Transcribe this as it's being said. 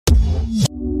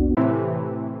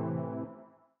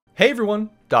Hey everyone,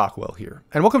 Dockwell here,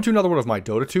 and welcome to another one of my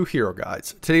Dota 2 hero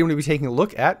guides. Today I'm going to be taking a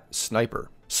look at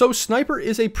Sniper. So Sniper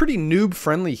is a pretty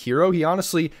noob-friendly hero. He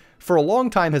honestly, for a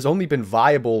long time, has only been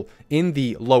viable in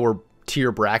the lower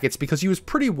tier brackets because he was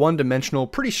pretty one-dimensional,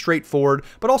 pretty straightforward,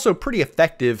 but also pretty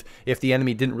effective if the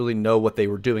enemy didn't really know what they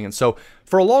were doing. And so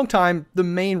for a long time, the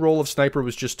main role of Sniper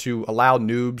was just to allow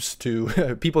noobs,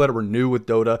 to people that were new with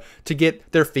Dota, to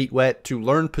get their feet wet, to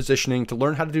learn positioning, to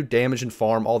learn how to do damage and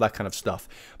farm, all that kind of stuff.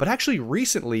 But actually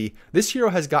recently, this hero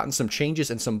has gotten some changes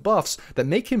and some buffs that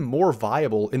make him more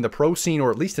viable in the pro scene,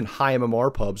 or at least in high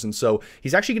MMR pubs. And so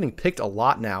he's actually getting picked a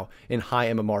lot now in high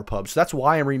MMR pubs. So that's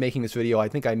why I'm remaking this video. I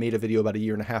think I made a video about a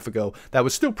year and a half ago that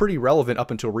was still pretty relevant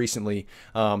up until recently.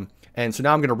 And so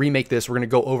now I'm going to remake this. We're going to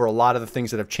go over a lot of the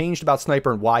things that have changed about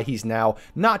Sniper and why he's now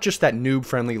not just that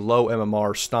noob-friendly, low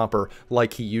MMR stomper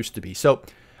like he used to be. So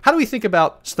how do we think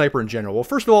about Sniper in general? Well,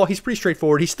 first of all, he's pretty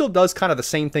straightforward. He still does kind of the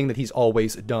same thing that he's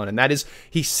always done, and that is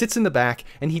he sits in the back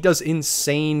and he does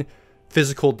insane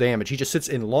physical damage. He just sits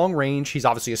in long range. He's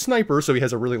obviously a sniper, so he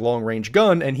has a really long range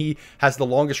gun, and he has the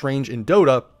longest range in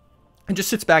Dota. And just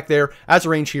sits back there as a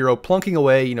range hero, plunking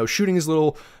away, you know, shooting his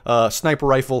little sniper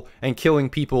rifle and killing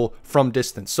people from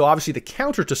distance. So obviously the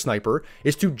counter to Sniper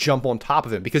is to jump on top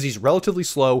of him because he's relatively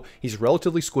slow, he's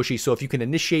relatively squishy. So if you can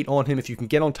initiate on him, if you can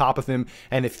get on top of him,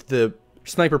 and if the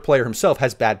Sniper player himself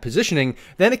has bad positioning,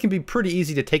 then it can be pretty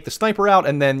easy to take the Sniper out,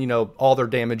 and then, you know, all their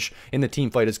damage in the team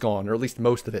fight is gone, or at least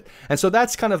most of it. And so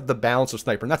that's kind of the balance of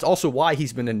Sniper, and that's also why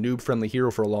he's been a noob-friendly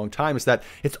hero for a long time, is that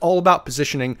it's all about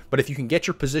positioning, but if you can get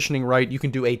your positioning right, you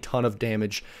can do a ton of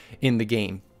damage in the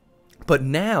game. But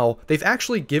now, they've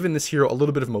actually given this hero a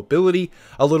little bit of mobility,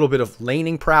 a little bit of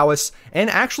laning prowess, and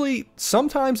actually,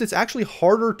 sometimes it's actually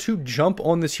harder to jump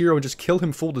on this hero and just kill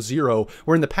him full to zero,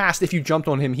 where in the past, if you jumped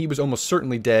on him, he was almost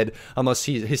certainly dead, unless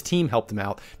his team helped him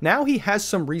out. Now he has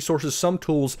some resources, some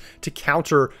tools to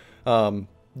counter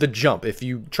the jump. If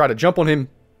you try to jump on him,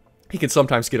 he can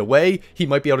sometimes get away. He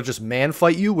might be able to just man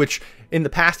fight you, which in the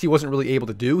past he wasn't really able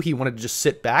to do. He wanted to just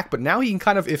sit back, but now he can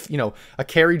kind of, if, you know, a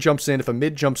carry jumps in, if a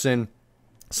mid jumps in,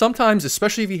 sometimes,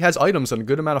 especially if he has items and a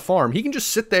good amount of farm, he can just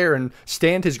sit there and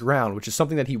stand his ground, which is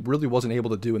something that he really wasn't able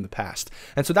to do in the past.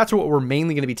 And so that's what we're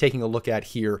mainly going to be taking a look at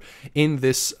here in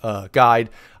this guide.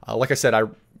 Like I said, I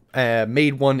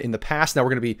made one in the past. Now we're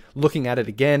going to be looking at it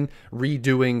again,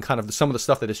 redoing kind of some of the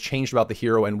stuff that has changed about the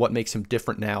hero and what makes him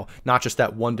different now, not just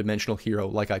that one-dimensional hero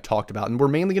like I talked about. And we're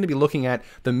mainly going to be looking at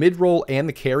the mid role and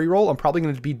the carry role. I'm probably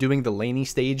going to be doing the laning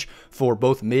stage for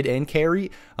both mid and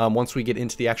carry once we get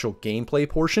into the actual gameplay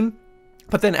portion.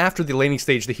 But then after the laning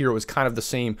stage, the hero is kind of the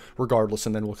same regardless,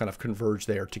 and then we'll kind of converge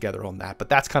there together on that. But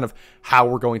that's kind of how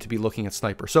we're going to be looking at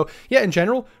Sniper. So yeah, in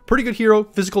general, pretty good hero,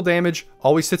 physical damage,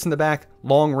 always sits in the back,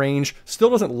 long range, still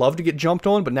doesn't love to get jumped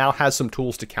on, but now has some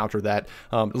tools to counter that,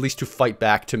 at least to fight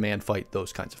back, to man fight,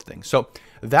 those kinds of things. So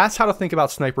that's how to think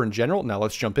about Sniper in general. Now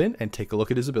let's jump in and take a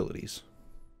look at his abilities.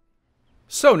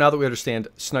 So now that we understand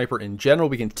Sniper in general,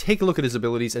 we can take a look at his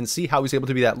abilities and see how he's able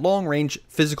to be that long-range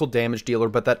physical damage dealer,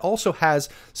 but that also has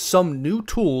some new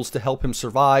tools to help him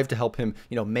survive, to help him,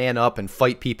 you know, man up and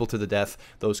fight people to the death,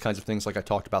 those kinds of things like I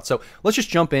talked about. So let's just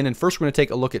jump in, and first we're going to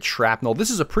take a look at Shrapnel. This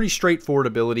is a pretty straightforward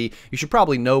ability. You should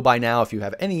probably know by now, if you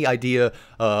have any idea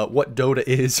what Dota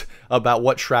is, about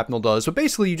what Shrapnel does. So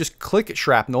basically, you just click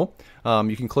Shrapnel.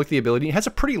 You can click the ability. It has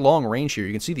a pretty long range here.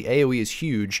 You can see the AoE is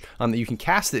huge that you can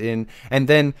cast it in, and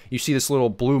then you see this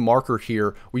little blue marker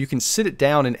here where you can sit it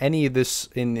down in any of this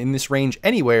in this range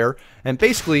anywhere, and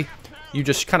basically you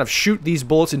just kind of shoot these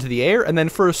bullets into the air, and then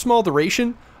for a small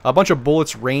duration, a bunch of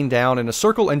bullets rain down in a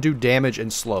circle and do damage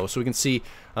and slow. So we can see,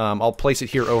 I'll place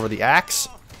it here over the axe.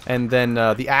 And then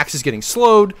the axe is getting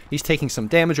slowed. He's taking some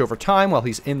damage over time while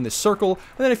he's in this circle.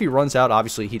 And then if he runs out,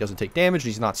 obviously he doesn't take damage.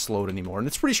 He's not slowed anymore. And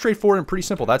it's pretty straightforward and pretty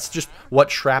simple. That's just what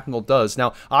Shrapnel does.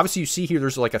 Now, obviously you see here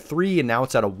there's like a 3, and now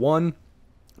it's at a 1.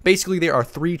 Basically, there are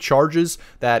 3 charges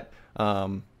that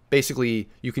basically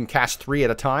you can cast 3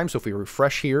 at a time. So if we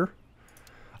refresh here,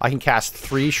 I can cast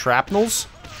 3 shrapnels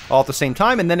all at the same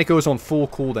time, and then it goes on full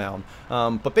cooldown.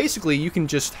 But basically, you can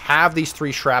just have these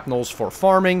 3 shrapnels for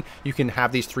farming. You can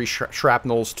have these 3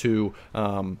 shrapnels to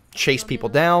chase people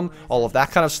down, all of that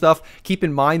kind of stuff. Keep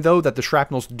in mind, though, that the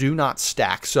shrapnels do not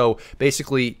stack. So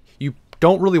basically, you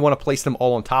don't really want to place them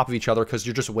all on top of each other because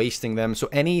you're just wasting them. So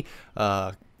any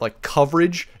like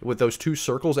coverage with those 2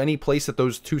 circles, any place that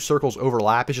those 2 circles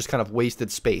overlap is just kind of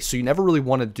wasted space. So you never really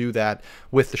want to do that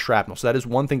with the shrapnel. So that is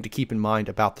one thing to keep in mind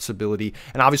about this ability.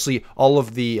 And obviously all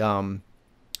of the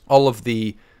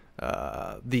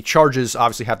the charges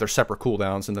obviously have their separate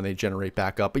cooldowns and then they generate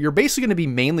back up. But you're basically going to be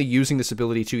mainly using this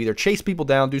ability to either chase people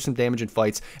down, do some damage in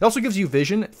fights. It also gives you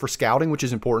vision for scouting, which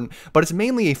is important, but it's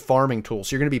mainly a farming tool.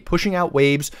 So you're going to be pushing out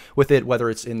waves with it, whether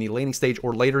it's in the laning stage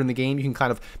or later in the game. You can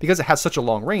kind of, because it has such a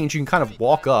long range, you can kind of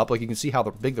walk up, like you can see how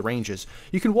big the range is.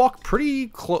 You can walk pretty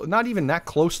close, not even that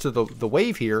close to the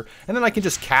wave here, and then I can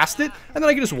just cast it, and then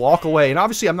I can just walk away. And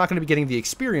obviously I'm not going to be getting the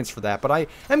experience for that, but I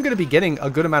am going to be getting a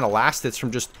good amount of last hits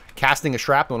from just casting a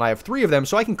shrapnel, and I have 3 of them,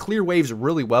 so I can clear waves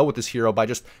really well with this hero by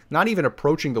just not even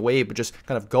approaching the wave, but just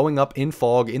kind of going up in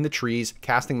fog, in the trees,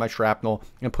 casting my shrapnel,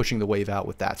 and pushing the wave out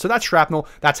with that. So that's shrapnel.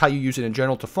 That's how you use it in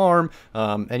general to farm,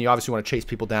 and you obviously want to chase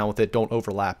people down with it. Don't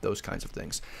overlap, those kinds of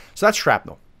things. So that's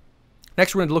shrapnel.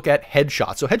 Next, we're going to look at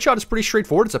Headshot. So Headshot is pretty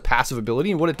straightforward. It's a passive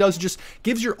ability, and what it does is just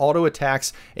gives your auto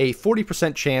attacks a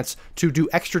 40% chance to do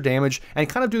extra damage and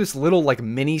kind of do this little like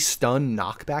mini stun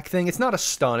knockback thing. It's not a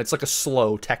stun, it's like a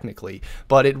slow technically,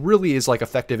 but it really is like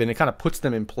effective, and it kind of puts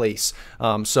them in place.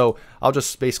 So I'll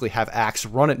just basically have Axe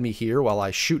run at me here while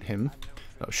I shoot him.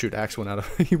 Oh shoot, Axe went out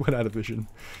of he went out of vision.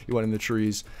 He went in the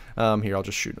trees. Here, I'll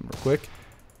just shoot him real quick.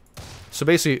 So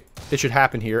basically, it should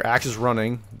happen here. Axe is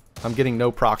running. I'm getting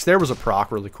no procs. There was a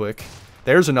proc really quick.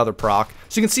 There's another proc.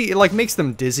 So you can see it like makes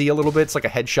them dizzy a little bit. It's like a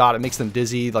headshot. It makes them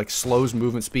dizzy, like slows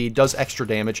movement speed, does extra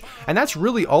damage. And that's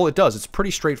really all it does. It's pretty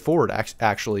straightforward,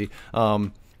 actually.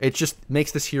 It just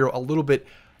makes this hero a little bit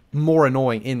more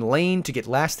annoying in lane to get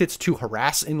last hits, to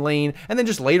harass in lane, and then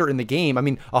just later in the game. I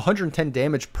mean, 110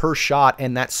 damage per shot,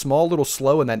 and that small little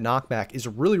slow and that knockback is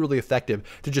really, really effective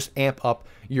to just amp up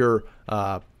your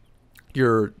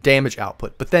damage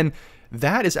output. But then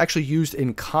that is actually used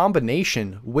in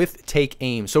combination with Take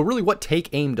Aim. So really what Take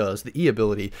Aim does, the E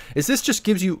ability, is this just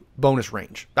gives you bonus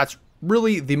range. That's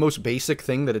really the most basic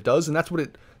thing that it does, and that's what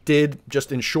it did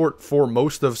just in short for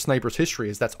most of Sniper's history.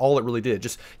 Is that's all it really did. It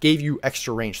just gave you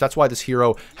extra range. That's why this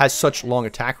hero has such long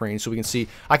attack range. So we can see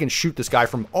I can shoot this guy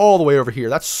from all the way over here.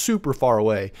 That's super far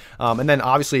away. And then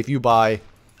obviously if you buy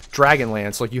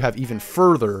Dragonlance, like you have even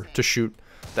further to shoot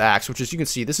the axe, which is, you can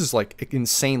see this is like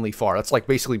insanely far. That's like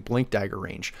basically blink dagger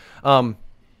range.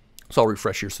 So I'll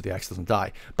refresh here so the axe doesn't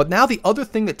die. But now the other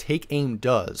thing that Take Aim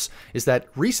does is that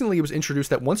recently it was introduced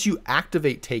that once you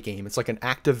activate Take Aim, it's like an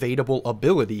activatable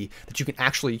ability that you can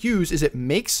actually use, is it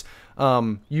makes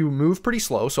you move pretty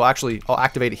slow. So actually I'll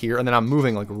activate it here, and then I'm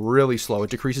moving like really slow. It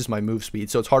decreases my move speed,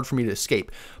 so it's hard for me to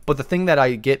escape. But the thing that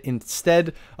I get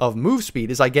instead of move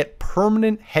speed is I get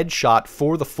permanent headshot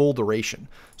for the full duration.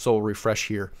 So we'll refresh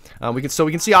here. We can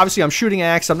see obviously I'm shooting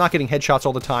axe. I'm not getting headshots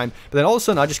all the time, but then all of a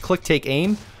sudden I just click Take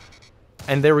Aim,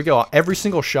 and there we go. Every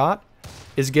single shot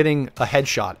is getting a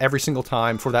headshot every single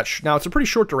time for that. Now, it's a pretty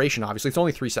short duration, obviously. It's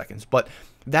only 3 seconds, but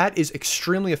that is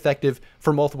extremely effective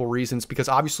for multiple reasons, because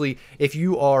obviously if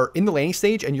you are in the laning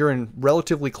stage and you're in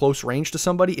relatively close range to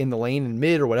somebody in the lane and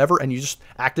mid or whatever, and you just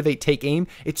activate Take Aim,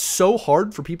 it's so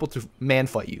hard for people to man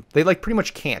fight you. They like pretty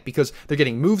much can't, because they're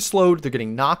getting move slowed, they're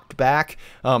getting knocked back,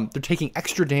 they're taking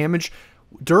extra damage.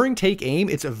 During Take Aim,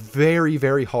 it's very,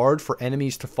 very hard for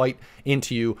enemies to fight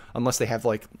into you unless they have,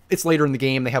 like, it's later in the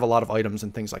game, they have a lot of items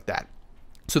and things like that.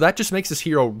 So that just makes this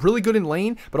hero really good in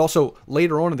lane, but also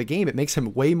later on in the game, it makes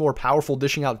him way more powerful,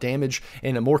 dishing out damage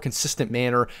in a more consistent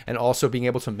manner, and also being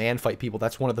able to man fight people.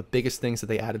 That's one of the biggest things that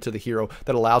they added to the hero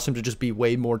that allows him to just be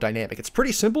way more dynamic. It's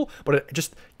pretty simple, but it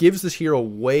just gives this hero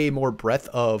way more breadth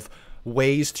of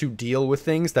ways to deal with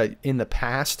things that in the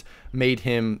past made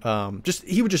him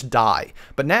he would just die.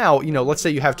 But now, you know, let's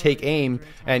say you have Take Aim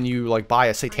and you like buy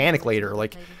a Satanic later,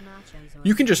 like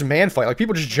you can just man fight. Like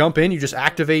people just jump in, you just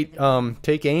activate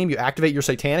Take Aim, you activate your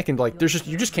Satanic, and like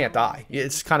you just can't die.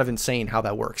 It's kind of insane how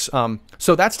that works.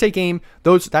 So that's Take Aim,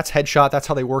 that's Headshot, that's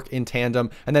how they work in tandem.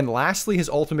 And then lastly, his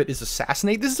ultimate is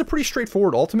Assassinate. This is a pretty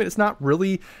straightforward ultimate. It's not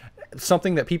really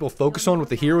something that people focus on with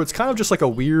the hero. It's kind of just like a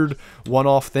weird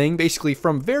one-off thing. Basically,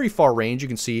 from very far range, you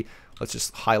can see, let's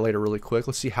just highlight it really quick.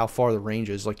 Let's see how far the range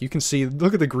is. Like you can see,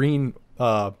 look at the green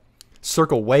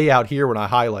circle way out here when I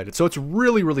highlight it. So it's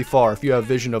really, really far if you have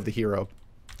vision of the hero.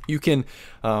 You can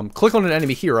click on an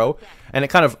enemy hero, and it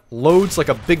kind of loads like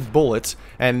a big bullet,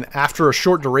 and after a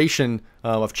short duration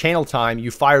of channel time,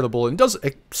 you fire the bullet, and does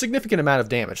a significant amount of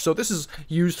damage. So this is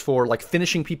used for like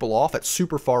finishing people off at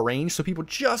super far range, so people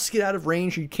just get out of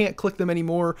range, you can't click them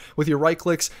anymore with your right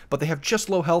clicks, but they have just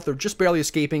low health, they're just barely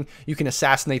escaping, you can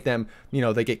assassinate them, you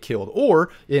know, they get killed. Or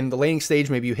in the laning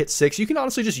stage, maybe you hit 6, you can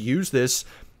honestly just use this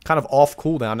kind of off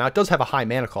cooldown. Now, it does have a high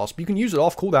mana cost, but you can use it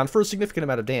off cooldown for a significant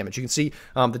amount of damage. You can see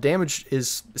the damage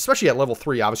is, especially at level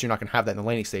 3, obviously you're not going to have that in the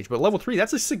laning stage, but level 3,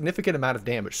 that's a significant amount of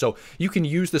damage. So you can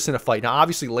use this in a fight. Now,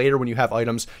 obviously later when you have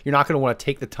items, you're not going to want to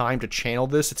take the time to channel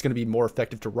this. It's going to be more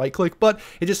effective to right-click, but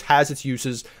it just has its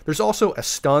uses. There's also a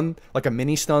stun, like a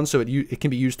mini stun, so it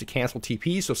can be used to cancel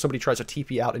TP. So if somebody tries to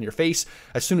TP out in your face,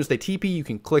 as soon as they TP, you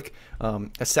can click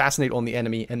assassinate on the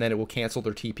enemy, and then it will cancel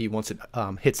their TP once it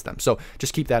hits them. So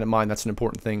just keep that in mind. That's an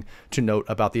important thing to note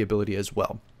about the ability as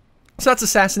well. So that's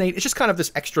Assassinate. It's just kind of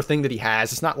this extra thing that he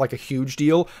has. It's not like a huge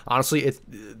deal. Honestly,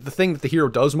 the thing that the hero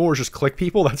does more is just click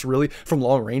people. That's really, from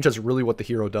long range, that's really what the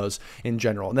hero does in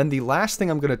general. And then the last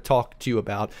thing I'm going to talk to you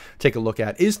about, take a look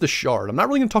at, is the Shard. I'm not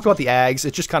really going to talk about the Ags.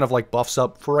 It just kind of like buffs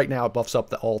up, for right now, it buffs up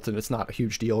the ult, and it's not a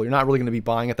huge deal. You're not really going to be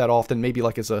buying it that often, maybe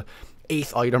like as a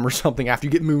 8th item or something after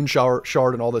you get Moon Shard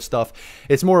and all this stuff.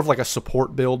 It's more of like a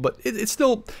support build, but it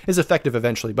still is effective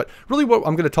eventually. But really what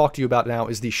I'm going to talk to you about now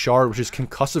is the Shard, which is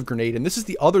Concussive Grenade. And this is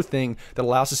the other thing that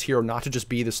allows this hero not to just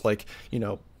be this, like, you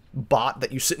know, bot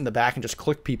that you sit in the back and just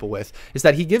click people with, is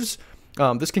that he gives,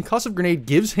 this Concussive Grenade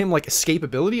gives him like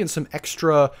escapability and some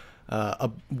extra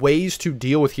ways to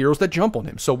deal with heroes that jump on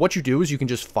him. So what you do is you can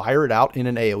just fire it out in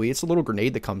an AoE. It's a little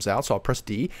grenade that comes out, so I'll press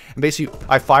D, and basically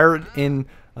I fire it in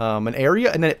an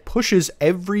area, and then it pushes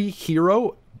every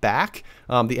hero back,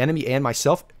 the enemy and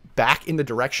myself, back in the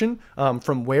direction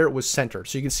from where it was centered.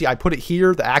 So you can see I put it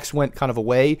here, the axe went kind of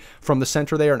away from the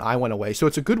center there, and I went away. So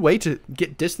it's a good way to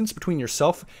get distance between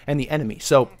yourself and the enemy.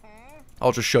 So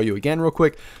I'll just show you again real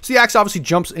quick. So the axe obviously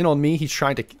jumps in on me. He's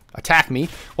trying to attack me.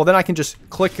 Well, then I can just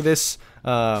click this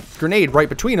grenade right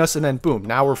between us, and then boom,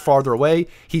 now we're farther away.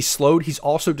 He's slowed. He's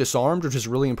also disarmed, which is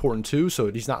really important too. So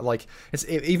he's not like,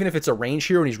 even if it's a range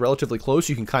hero and he's relatively close,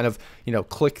 you can kind of, you know,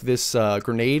 click this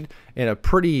grenade in a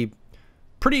pretty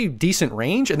decent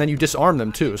range, and then you disarm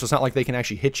them too, so it's not like they can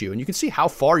actually hit you. And you can see how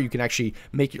far you can actually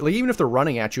make, like, even if they're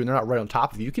running at you and they're not right on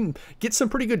top of you, you can get some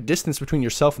pretty good distance between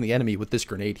yourself and the enemy with this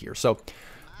grenade here. So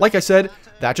like I said,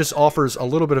 that just offers a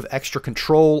little bit of extra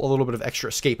control, a little bit of extra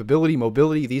escapability,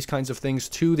 mobility, these kinds of things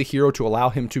to the hero to allow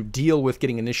him to deal with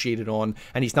getting initiated on,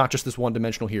 and he's not just this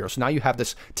one-dimensional hero. So now you have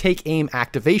this take aim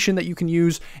activation that you can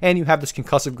use, and you have this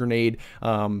concussive grenade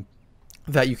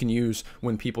that you can use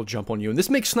when people jump on you. And this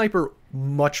makes Sniper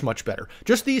much, much better.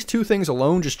 Just these two things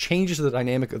alone just changes the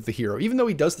dynamic of the hero. Even though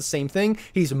he does the same thing,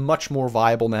 he's much more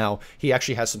viable now. He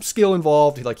actually has some skill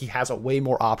involved. He has a way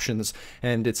more options,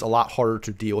 and it's a lot harder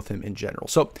to deal with him in general.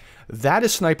 So that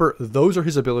is Sniper. Those are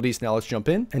his abilities. Now let's jump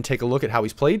in and take a look at how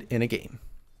he's played in a game.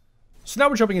 So now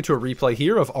we're jumping into a replay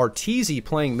here of Arteezy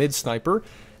playing mid Sniper,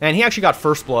 and he actually got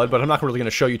first blood, but I'm not really going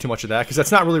to show you too much of that because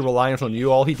that's not really reliant on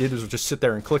you. All he did was just sit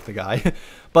there and click the guy.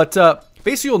 But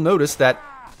basically you'll notice that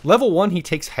level 1 he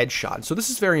takes headshot. So this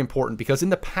is very important because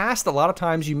in the past a lot of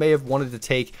times you may have wanted to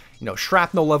take, you know,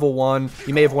 shrapnel level 1.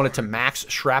 You may have wanted to max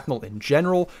shrapnel in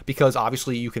general because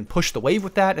obviously you can push the wave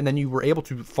with that, and then you were able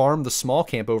to farm the small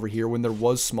camp over here when there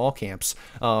was small camps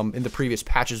in the previous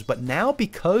patches. But now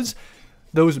because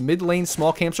those mid lane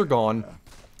small camps are gone,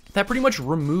 that pretty much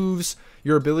removes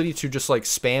your ability to just like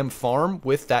spam farm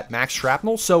with that max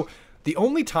shrapnel. So the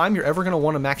only time you're ever going to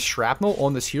want to max shrapnel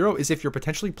on this hero is if you're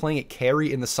potentially playing it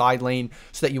carry in the side lane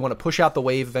so that you want to push out the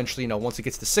wave eventually. You know, once it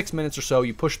gets to 6 minutes or so,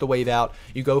 you push the wave out,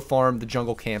 you go farm the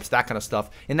jungle camps, that kind of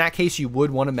stuff. In that case, you would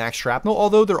want to max shrapnel,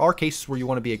 although there are cases where you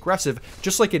want to be aggressive,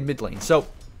 just like in mid lane. So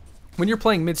when you're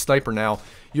playing mid Sniper now,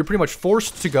 you're pretty much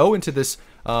forced to go into this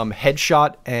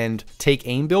headshot and take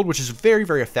aim build, which is very,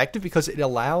 very effective because it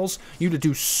allows you to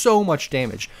do so much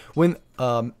damage. When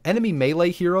enemy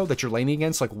melee hero that you're laning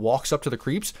against like walks up to the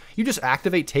creeps, you just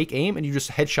activate take aim and you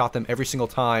just headshot them every single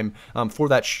time for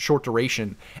that short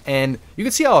duration. And you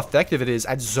can see how effective it is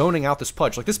at zoning out this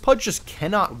Pudge. Like, this Pudge just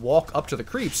cannot walk up to the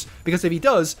creeps because if he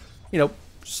does, you know,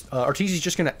 Arteezy's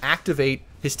just going to activate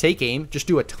his take aim, just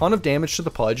do a ton of damage to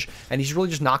the Pudge, and he's really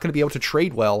just not going to be able to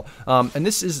trade well. And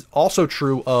this is also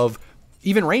true of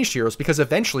even ranged heroes, because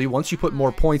eventually, once you put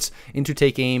more points into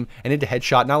take aim and into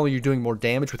headshot, not only are you doing more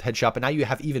damage with headshot, but now you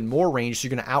have even more range, so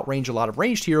you're going to outrange a lot of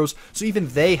ranged heroes, so even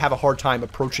they have a hard time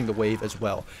approaching the wave as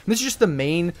well. And this is just the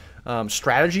main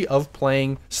strategy of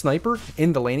playing Sniper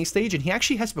in the laning stage, and he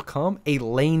actually has become a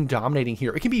lane dominating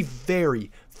hero. It can be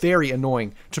very, very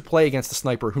annoying to play against the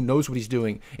Sniper who knows what he's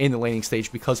doing in the laning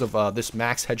stage because of this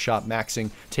max headshot, maxing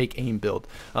take aim build.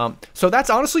 So that's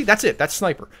honestly, that's it. That's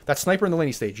Sniper. That's Sniper in the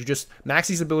laning stage. You just max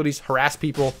these abilities, harass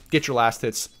people, get your last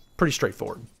hits. Pretty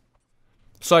straightforward.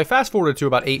 So I fast forwarded to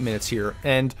about 8 minutes here,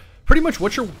 and pretty much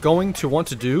what you're going to want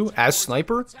to do as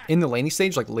Sniper in the laning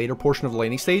stage, like later portion of the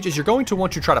laning stage, is you're going to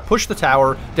want to try to push the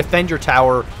tower, defend your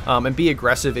tower, and be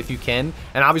aggressive if you can.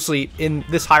 And obviously, in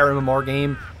this higher MMR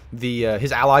game,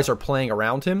 his allies are playing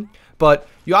around him. But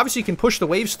you obviously can push the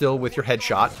wave still with your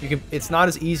headshot. It's not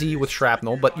as easy with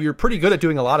shrapnel, but you're pretty good at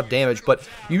doing a lot of damage. But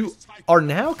you are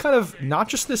now kind of not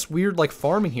just this weird like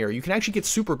farming here. You can actually get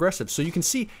super aggressive. So you can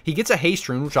see he gets a haste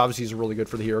rune, which obviously is really good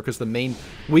for the hero because the main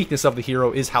weakness of the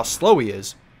hero is how slow he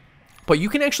is. But you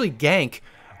can actually gank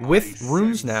with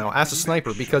runes now as a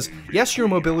sniper because yes, your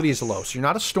mobility is low, so you're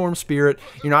not a storm spirit,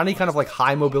 you're not any kind of like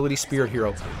high mobility spirit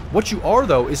hero. What you are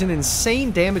though is an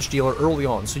insane damage dealer early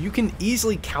on, so you can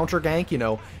easily counter gank. You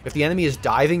know, if the enemy is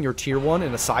diving your tier 1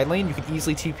 in a side lane, you can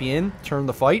easily TP in, turn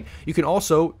the fight. You can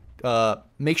also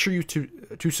make sure you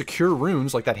to secure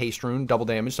runes like that haste rune, double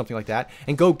damage, something like that,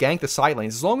 and go gank the side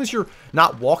lanes. As long as you're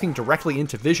not walking directly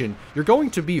into vision, you're going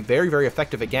to be very, very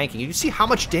effective at ganking. You see how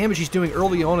much damage he's doing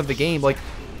early on in the game. Like,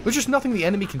 there's just nothing the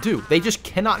enemy can do. They just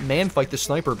cannot man-fight the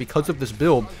sniper because of this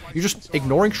build. You're just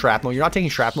ignoring shrapnel, you're not taking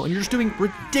shrapnel, and you're just doing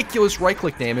ridiculous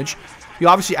right-click damage. You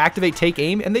obviously activate take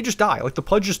aim, and they just die. Like, the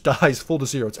Pudge just dies full to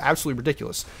zero. It's absolutely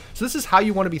ridiculous. So this is how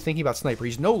you want to be thinking about Sniper.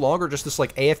 He's no longer just this,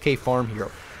 like, AFK farm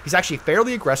hero. He's actually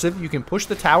fairly aggressive. You can push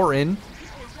the tower in.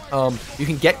 You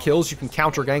can get kills, you can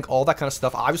counter gank, all that kind of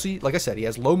stuff. Obviously, like I said, he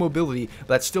has low mobility, but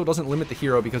that still doesn't limit the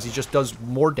hero because he just does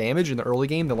more damage in the early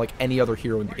game than, like, any other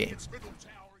hero in the game.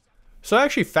 So I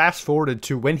actually fast forwarded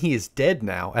to when he is dead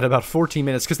now at about 14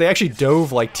 minutes because they actually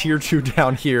dove like tier 2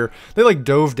 down here. They like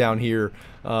dove down here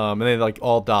and they like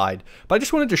all died. But I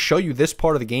just wanted to show you this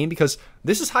part of the game because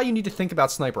this is how you need to think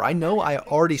about Sniper. I know I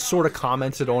already sort of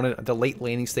commented on it at the late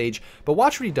laning stage, but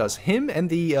watch what he does. Him and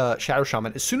the Shadow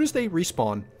Shaman, as soon as they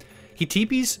respawn, he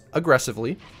TPs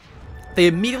aggressively. They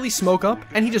immediately smoke up,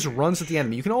 and he just runs at the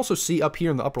enemy. You can also see up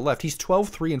here in the upper left, he's 12,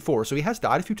 3, and 4, so he has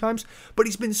died a few times, but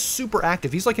he's been super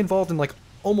active. He's, like, involved in, like,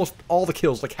 almost all the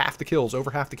kills, like half the kills, over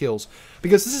half the kills,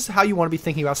 because this is how you want to be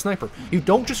thinking about Sniper. You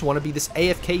don't just want to be this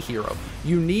AFK hero.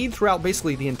 You need, throughout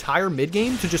basically the entire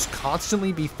mid-game, to just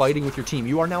constantly be fighting with your team.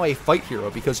 You are now a fight hero,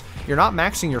 because you're not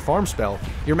maxing your farm spell,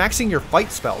 you're maxing your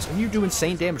fight spells, and you do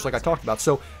insane damage like I talked about.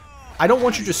 So I don't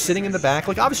want you just sitting in the back.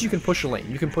 Like, obviously you can push a lane,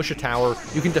 you can push a tower,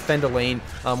 you can defend a lane.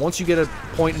 Once you get a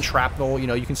point in shrapnel, you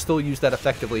know, you can still use that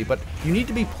effectively, but you need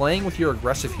to be playing with your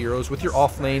aggressive heroes, with your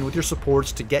off lane, with your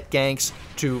supports to get ganks,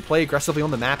 to play aggressively on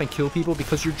the map and kill people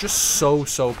because you're just so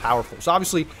powerful. So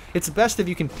obviously it's best if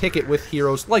you can pick it with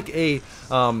heroes like a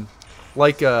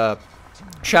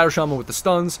Shadow Shaman with the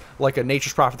stuns, like a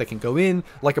Nature's Prophet that can go in,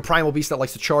 like a Primal Beast that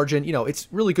likes to charge in. You know, it's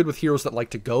really good with heroes that like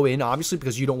to go in, obviously,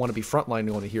 because you don't want to be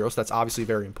frontlining on the heroes. That's obviously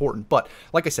very important. But,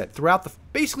 like I said, throughout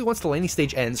basically once the laning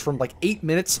stage ends, from like 8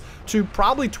 minutes to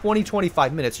probably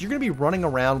 20-25 minutes, you're going to be running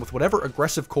around with whatever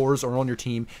aggressive cores are on your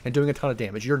team and doing a ton of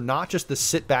damage. You're not just the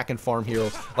sit back and farm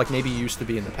hero like maybe you used to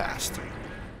be in the past.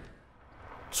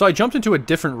 So I jumped into a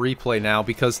different replay now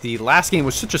because the last game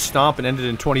was such a stomp and ended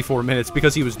in 24 minutes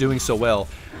because he was doing so well.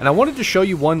 And I wanted to show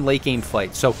you one late game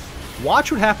fight. So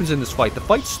watch what happens in this fight. The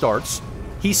fight starts,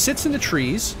 he sits in the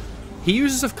trees, he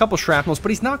uses a couple shrapnels, but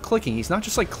he's not clicking. He's not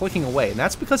just like clicking away. And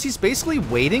that's because he's basically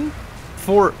waiting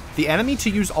for the enemy to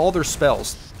use all their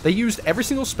spells. They used every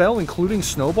single spell, including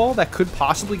Snowball, that could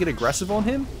possibly get aggressive on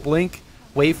him. Blink,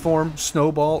 Waveform,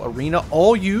 Snowball, Arena,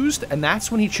 all used. And that's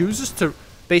when he chooses to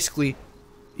basically,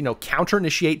 you know,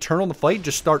 counter-initiate, turn on the fight,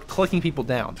 just start clicking people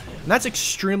down. And that's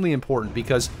extremely important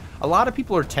because a lot of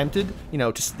people are tempted, you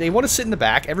know, they want to sit in the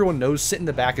back. Everyone knows sit in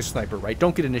the back is Sniper, right?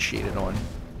 Don't get initiated on.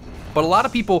 But a lot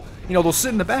of people, you know, they'll sit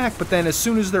in the back, but then as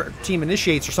soon as their team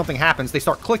initiates or something happens, they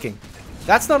start clicking.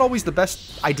 That's not always the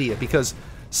best idea because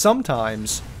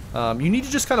sometimes you need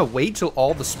to just kind of wait till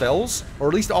all the spells, or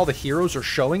at least all the heroes, are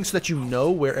showing so that you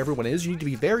know where everyone is. You need to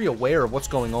be very aware of what's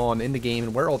going on in the game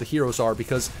and where all the heroes are,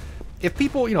 because if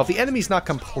people, you know, if the enemy's not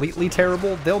completely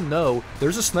terrible, they'll know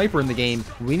there's a sniper in the game,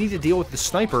 we need to deal with the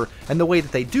sniper, and the way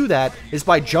that they do that is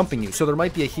by jumping you. So there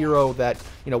might be a hero that,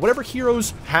 you know, whatever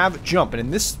heroes have jump, and in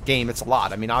this game it's a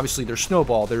lot. I mean, obviously there's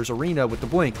Snowball, there's Arena with the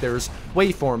blink, there's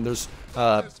Waveform, there's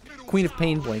Queen of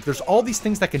Pain blink, there's all these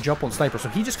things that can jump on Sniper. So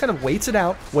he just kind of waits it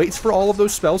out, waits for all of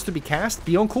those spells to be cast,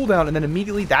 be on cooldown, and then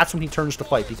immediately that's when he turns to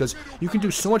fight, because you can do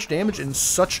so much damage in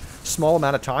such small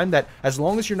amount of time that as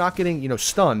long as you're not getting, you know,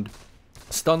 stun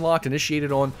locked, initiated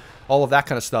on, all of that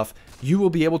kind of stuff, you will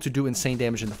be able to do insane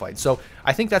damage in the fight. So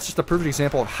I think that's just a perfect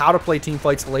example of how to play team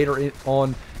fights later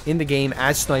on in the game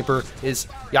as Sniper. Is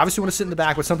you obviously want to sit in the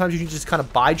back, but sometimes you can just kind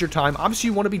of bide your time. Obviously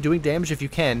you want to be doing damage if you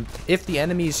can. If the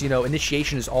enemy's, you know,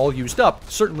 initiation is all used up,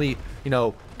 certainly, you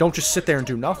know, don't just sit there and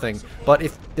do nothing. But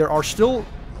if there are still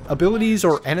abilities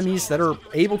or enemies that are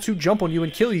able to jump on you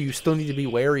and kill you, you still need to be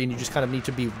wary, and you just kind of need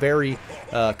to be very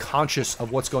conscious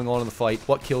of what's going on in the fight,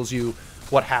 what kills you,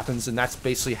 what happens, and that's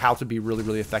basically how to be really,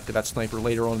 really effective at Sniper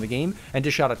later on in the game and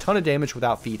dish out a ton of damage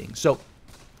without feeding. So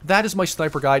that is my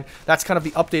Sniper guide. That's kind of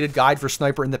the updated guide for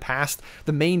Sniper in the past.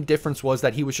 The main difference was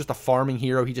that he was just a farming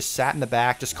hero. He just sat in the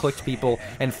back, just clicked people,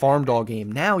 and farmed all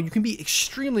game. Now, you can be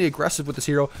extremely aggressive with this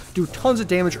hero, do tons of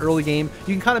damage early game.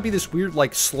 You can kind of be this weird,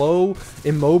 like, slow,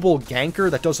 immobile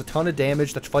ganker that does a ton of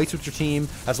damage, that fights with your team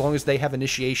as long as they have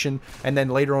initiation, and then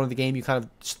later on in the game, you kind of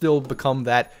still become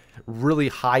that really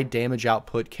high damage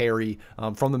output carry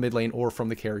from the mid lane or from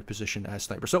the carry position as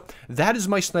Sniper. So that is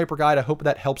my Sniper guide. I hope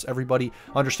that helps everybody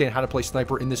understand how to play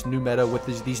Sniper in this new meta with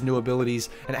these new abilities.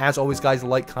 And as always, guys,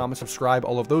 like, comment, subscribe,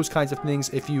 all of those kinds of things.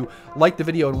 If you like the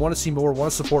video and want to see more,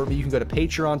 want to support me, you can go to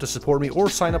Patreon to support me or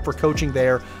sign up for coaching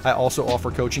there. I also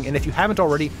offer coaching. And if you haven't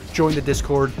already, join the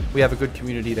Discord. We have a good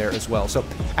community there as well. So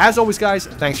as always, guys,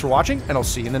 thanks for watching, and I'll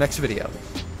see you in the next video.